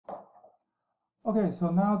Okay, so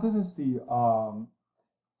now this is the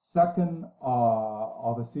second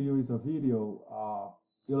of a series of video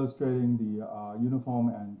illustrating the uniform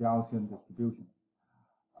and Gaussian distribution.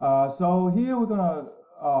 So here we're going to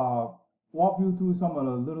walk you through some of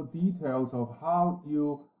the little details of how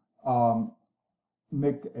you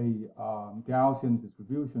make a Gaussian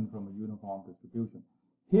distribution from a uniform distribution.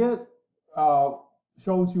 Here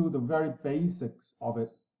shows you the very basics of it.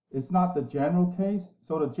 It's not the general case.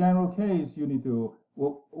 So the general case you need to,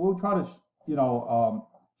 we'll try to,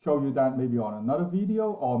 show you that maybe on another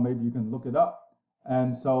video, or maybe you can look it up.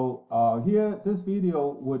 And so here, this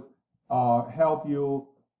video would help you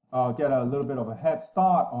get a little bit of a head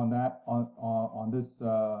start on that, on this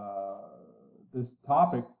this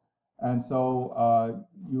topic. And so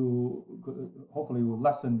you hopefully will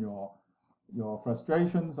lessen your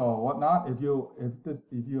frustrations or whatnot if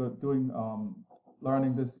you're doing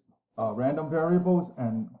learning this random variables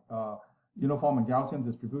and uniform and Gaussian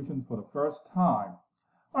distributions for the first time.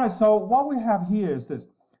 All right, so what we have here is this.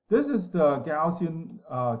 This is the Gaussian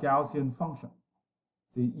function,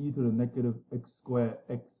 the e to the negative x squared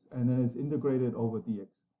x, and then it's integrated over dx.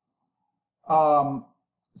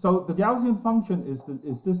 So the Gaussian function is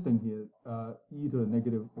this thing here, e to the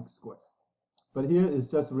negative x squared. But here it's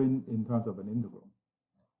just written in terms of an integral.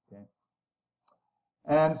 Okay.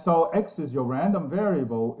 And so x is your random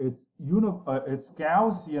variable. It's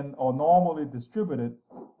Gaussian or normally distributed,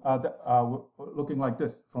 looking like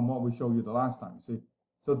this from what we showed you the last time. See,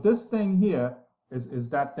 so this thing here is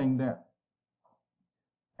that thing there,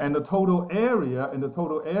 and the total area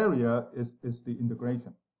is the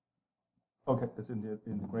integration. Okay, it's in the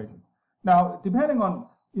integration. Now, depending on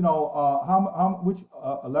which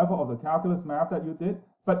level of the calculus math that you did,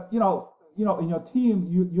 but in your team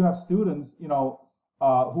you have students who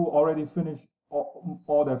already finished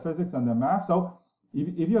all their physics and their math. So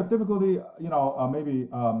if you have difficulty,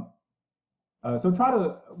 so try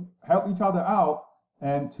to help each other out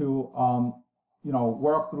and to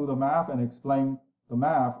work through the math and explain the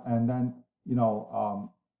math, and then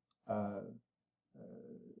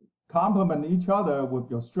complement each other with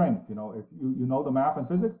your strength. If you know the math and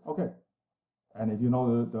physics, okay, and if you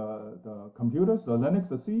know the computers, the Linux,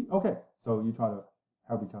 the C, okay. So you try to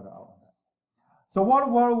help each other out on that. So what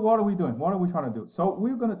are we doing? What are we trying to do? So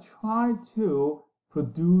we're going to try to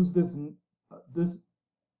produce this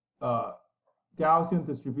Gaussian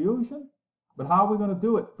distribution, but how are we going to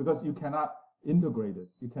do it? Because you cannot integrate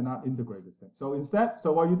this. You cannot integrate this thing. So instead,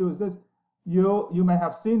 so what you do is this. You may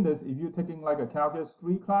have seen this if you're taking like a Calculus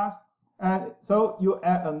 3 class, and so you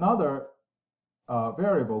add another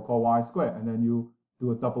variable called y squared, and then you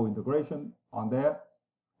do a double integration on there,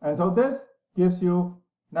 and so this gives you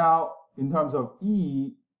now in terms of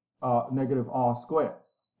e negative r squared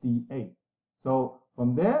dA. So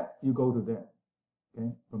from there you go to there.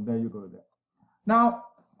 Okay, from there you go to there. Now,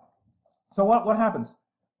 so what happens?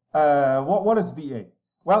 What is dA?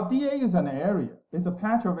 Well, dA is an area. It's a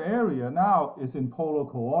patch of area. Now it's in polar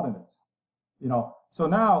coordinates. So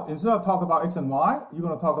now instead of talking about x and y, you're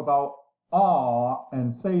going to talk about r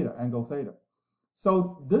and theta, angle theta.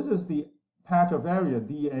 So this is the patch of area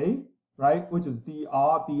dA, right? Which is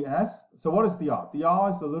dr ds. So what is dr? Dr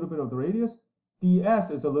is a little bit of the radius.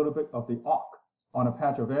 ds is a little bit of the arc on a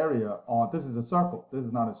patch of area. Or this is a circle. This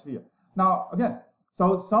is not a sphere. Now again.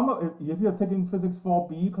 So if you're taking Physics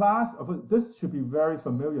 4B class, this should be very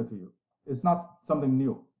familiar to you. It's not something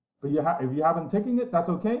new. But if you haven't taken it, that's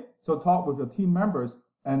okay. So talk with your team members,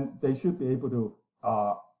 and they should be able to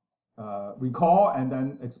recall and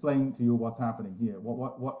then explain to you what's happening here,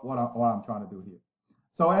 what I'm trying to do here.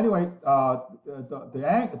 So anyway,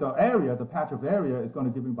 the area, the patch of area, is going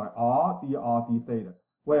to be given by r, dr, d theta,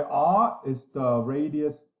 where r is the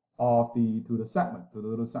radius of the little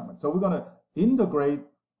segment. So we're going to integrate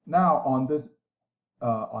now on this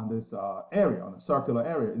area, on a circular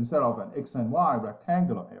area, instead of an x and y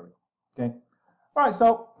rectangular area. Okay. All right.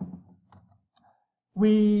 So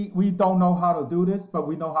we don't know how to do this, but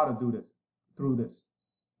we know how to do this through this.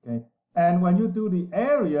 Okay. And when you do the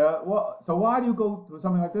area, well, so why do you go to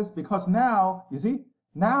something like this? Because now you see,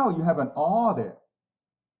 now you have an r there.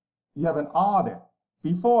 You have an r there.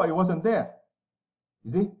 Before it wasn't there.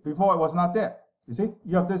 You see, before it was not there. You see,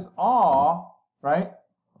 you have this r, right?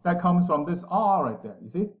 That comes from this r right there. You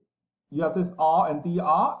see, you have this r and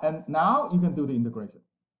dr, and now you can do the integration.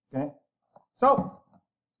 Okay, so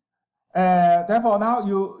therefore now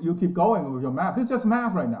you keep going with your math. This is just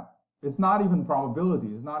math right now. It's not even probability.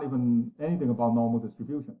 It's not even anything about normal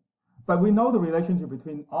distribution. But we know the relationship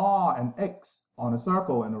between r and x on a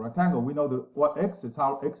circle and a rectangle. We know what x is,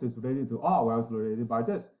 how x is related to r, where it's related by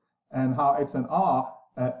this, and how x and r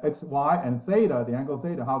x, y, and theta, the angle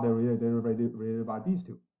theta, how they're related by these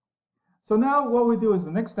two. So now what we do is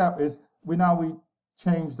the next step is we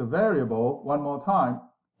change the variable one more time,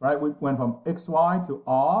 right? We went from xy to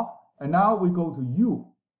r, and now we go to u,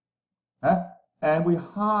 and we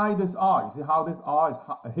hide this r. You see how this r is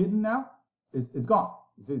hidden now? It's gone.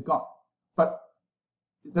 You see, it's gone. But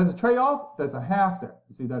there's a trade-off. There's a half there.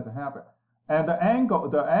 You see, there's a half there. And the angle,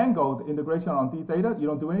 the integration on d theta, you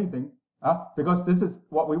don't do anything, because this is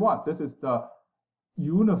what we want. This is the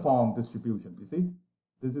uniform distribution. You see,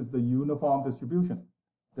 this is the uniform distribution.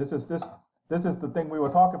 This is the thing we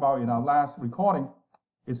were talking about in our last recording.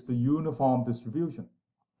 It's the uniform distribution.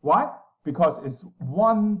 Why? Because it's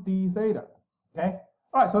 1 d theta. Okay.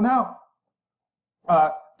 All right. So now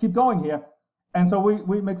keep going here, and so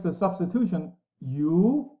we make the substitution.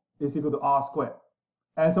 U is equal to r squared.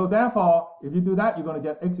 And so therefore, if you do that, you're going to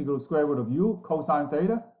get x equal to square root of u cosine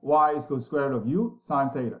theta, y is equal to square root of u sine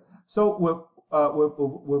theta. So with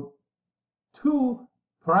two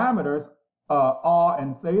parameters, r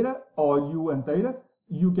and theta, or u and theta,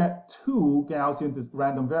 you get two Gaussian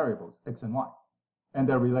random variables, x and y. And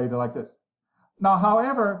they're related like this. Now,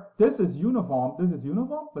 however, this is uniform,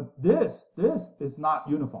 but this is not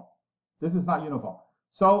uniform. This is not uniform.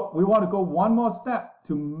 So we want to go one more step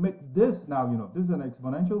to make this now, this is an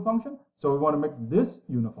exponential function. So we want to make this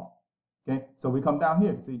uniform. Okay, so we come down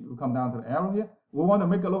here. See, we come down to the arrow here. We want to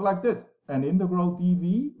make it look like this. An integral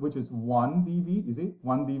dv, which is 1 dv, you see,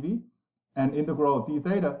 1 dv. And integral d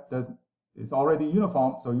theta is already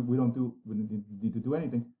uniform, so we don't need to do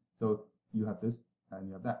anything. So you have this and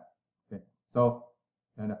you have that. Okay, so,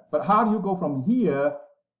 but how do you go from here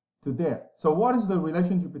to there? So what is the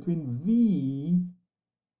relationship between v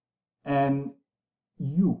and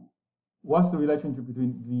u? What's the relationship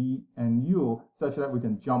between v and u such that we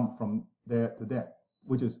can jump from there to there,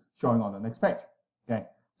 which is showing on the next page. Okay,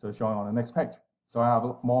 so showing on the next page. So I have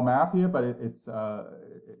more math here, but it's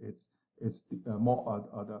more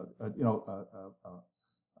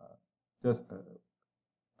just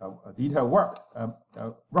a detailed work,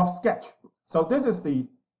 a rough sketch. So this is the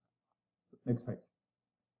next page,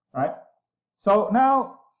 right? So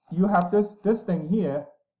now you have this do here.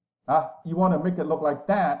 You want to make it look like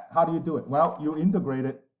that. How do you do it? Well, you integrate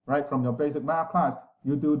it, right, from your basic math class.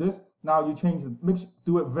 You do this. Now you change it,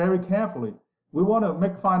 do it very carefully. We want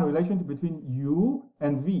to find a relationship between u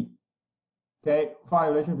and v. Okay, find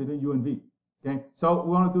a relationship between u and v. Okay, so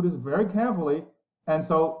we want to do this very carefully, and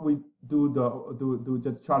so we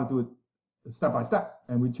just try to do it step by step,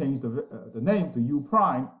 and we change the name to u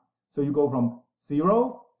prime. So you go from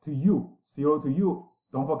 0 to u, 0 to u.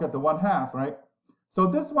 Don't forget the 1/2, right? So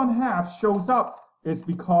this 1/2 shows up is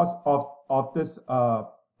because of this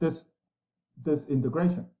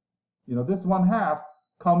integration. This 1/2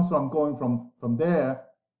 comes from going from there.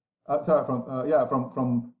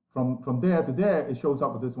 From there to there, it shows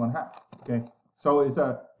up with this 1/2. Okay, so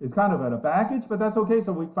it's kind of a baggage, but that's okay.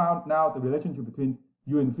 So we found now the relationship between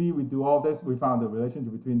u and v. We do all this. We found the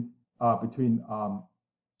relationship between how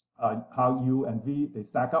u and v they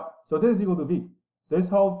stack up. So this is equal to v. This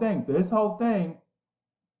whole thing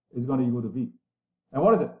is going to equal to v. And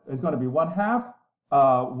what is it? It's going to be 1/2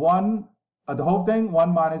 the whole thing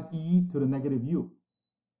 1 minus e to the negative u.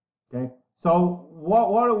 Okay. So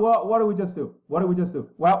what do we just do? What do we just do?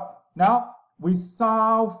 Well, now we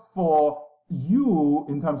solve for u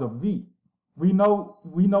in terms of v. We know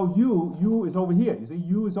u is over here. You see,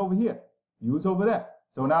 u is over here. U is over there.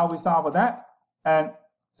 So now we solve for that. And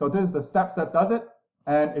so this is the steps that does it.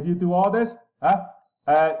 And if you do all this,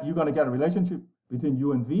 you're going to get a relationship between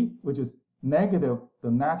u and v, which is negative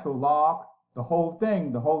the natural log, the whole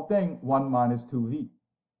thing, 1 minus 2v.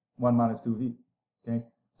 1 minus 2v. Okay.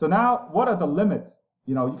 So now, what are the limits?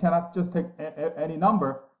 You cannot just take any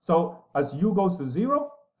number. So as u goes to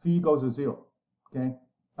 0, v goes to 0. Okay.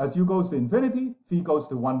 As u goes to infinity, v goes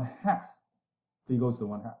to 1/2. V goes to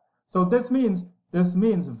 1/2. So this means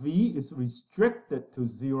v is restricted to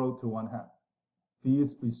 0 to 1/2. V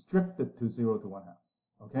is restricted to 0 to 1/2.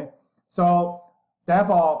 Okay. So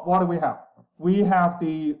therefore, what do we have? We have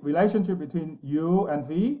the relationship between u and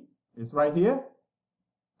v is right here.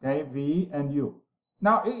 Okay, v and u.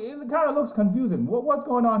 Now, it kind of looks confusing. What's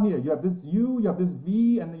going on here? You have this u, you have this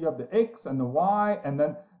v, and then you have the x and the y, and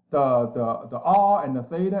then the r and the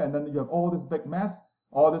theta, and then you have all this big mess,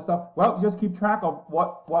 all this stuff. Well, just keep track of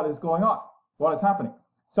what is going on, what is happening.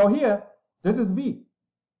 So here, this is v.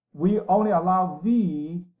 We only allow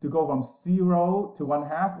v to go from 0 to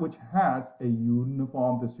 1/2, which has a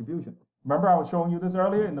uniform distribution. Remember I was showing you this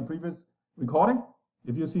earlier in the previous recording?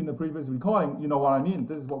 If you've seen the previous recording, you know what I mean.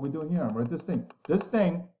 This is what we're doing here, right? This thing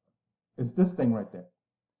is this thing right there.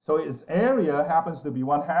 So its area happens to be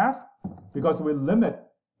 1/2 because we limit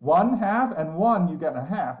 1/2 and 1, you get a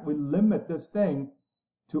half. We limit this thing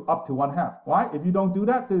to up to 1/2. Why? If you don't do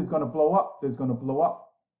that, this is going to blow up. This is going to blow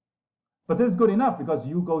up. But this is good enough because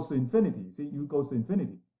u goes to infinity. See, u goes to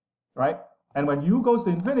infinity, right? And when u goes to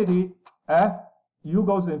infinity, u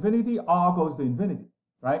goes to infinity, r goes to infinity,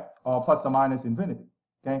 right? Or plus or minus infinity,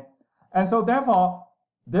 okay? And so therefore,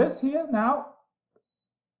 this here now,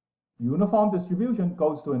 uniform distribution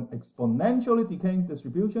goes to an exponentially decaying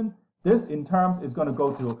distribution. This in terms is going to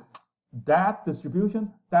go to that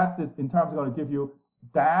distribution. That in terms is going to give you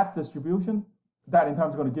that distribution. That in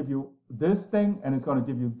terms is going to give you this thing, and it's going to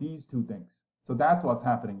give you these two things. So that's what's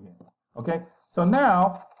happening here. Okay. So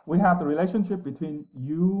now we have the relationship between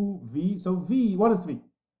u, v. So v, what is v?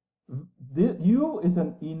 U is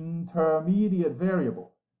an intermediate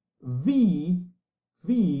variable. V,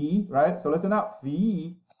 right? So listen up.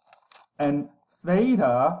 V and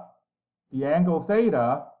theta, the angle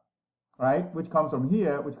theta, right, which comes from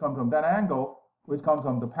here, which comes from that angle, which comes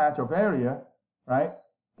from the patch of area, right?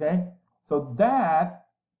 Okay, so that,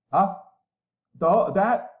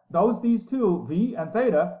 these two, v and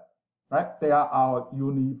theta, right, they are our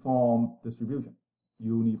uniform distribution.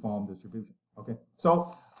 Uniform distribution. Okay,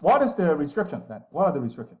 so what is the restriction then? What are the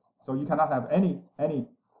restrictions? So you cannot have any.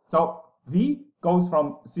 So v goes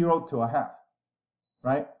from 0 to 1/2,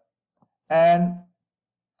 right? And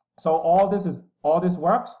so all this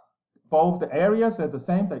works. Both the areas are the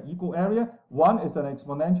same, the equal area. One is an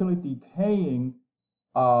exponentially decaying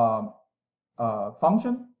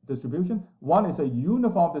function distribution. One is a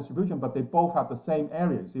uniform distribution, but they both have the same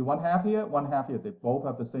area. See, 1/2 here, 1/2 here. They both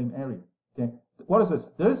have the same area. Okay. What is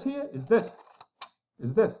this? This here is this.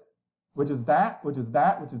 Is this, which is that, which is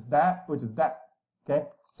that, which is that, which is that. Okay.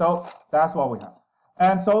 So that's what we have.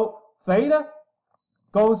 And so theta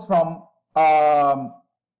goes from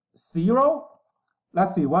 0.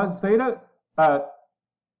 Let's see, what is theta?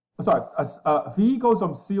 V goes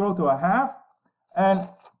from 0 to 1/2, and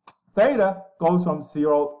theta goes from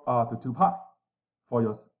 0 to 2 pi for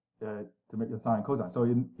your to make your sine and cosine. So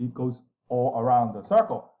it goes all around the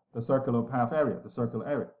circle, the circular path area, the circular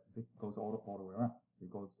area. It goes all the way around. It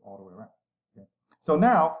goes all the way around. Okay. So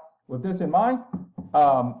now, with this in mind,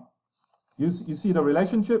 you see the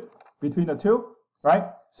relationship between the two,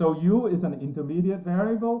 right? So u is an intermediate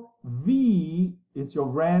variable. V is your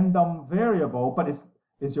random variable, but it's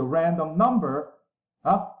your random number.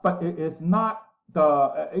 But it is not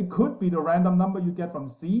it could be the random number you get from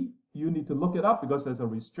C. You need to look it up because there's a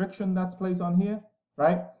restriction that's placed on here,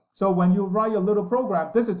 right? So when you write your little program,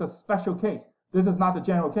 this is a special case. This is not the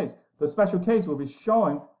general case. The special case will be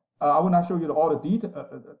showing. I will not show you all the detail,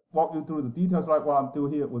 walk you through the details like what I'm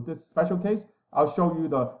doing here with this special case. I'll show you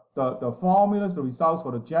the formulas, the results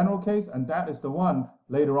for the general case, and that is the one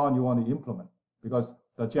later on you want to implement because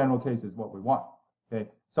the general case is what we want. Okay,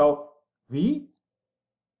 so V,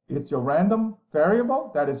 it's your random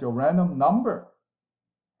variable, that is your random number,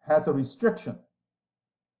 has a restriction.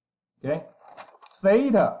 Okay,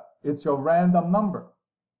 theta, it's your random number.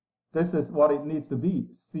 This is what it needs to be,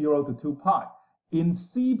 0 to 2 pi. In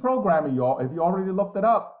C programming, if you already looked it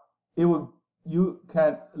up, you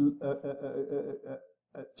can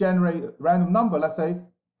generate random number, let's say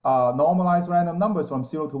normalize random numbers from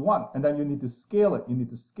 0 to 1, and then you need to scale it.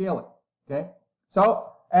 Okay,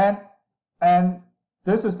 so and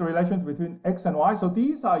this is the relation between x and y. So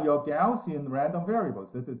these are your Gaussian random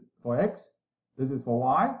variables. This is for x, this is for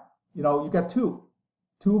y. You get two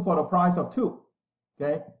for the price of 2.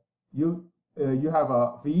 Okay, you have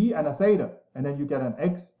a v and a theta, and then you get an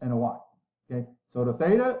x and a y. Okay, so the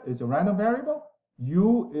theta is a random variable.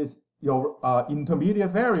 U is your intermediate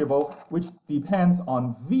variable, which depends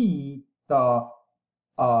on v, the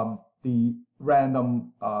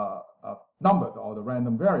random number or the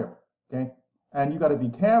random variable. Okay, and you got to be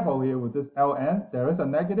careful here with this ln. There is a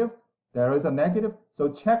negative.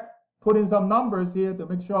 So put in some numbers here to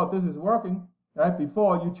make sure this is working, right?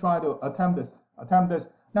 Before you try to attempt this.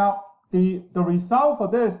 Now the result for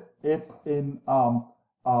this, it's in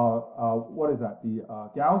what is that? The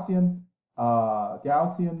Gaussian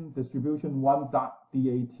distribution 1.dat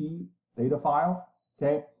data file.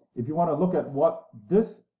 Okay, if you want to look at what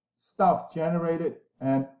this stuff generated,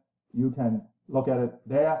 and you can look at it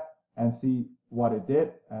there and see what it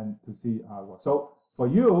did and to see how it works. So for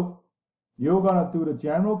you, you're gonna do the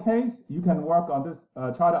general case. You can work on this,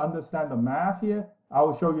 try to understand the math here. I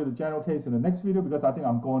will show you the general case in the next video because I think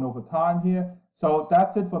I'm going over time here. So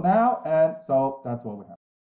that's it for now, and so that's what we have.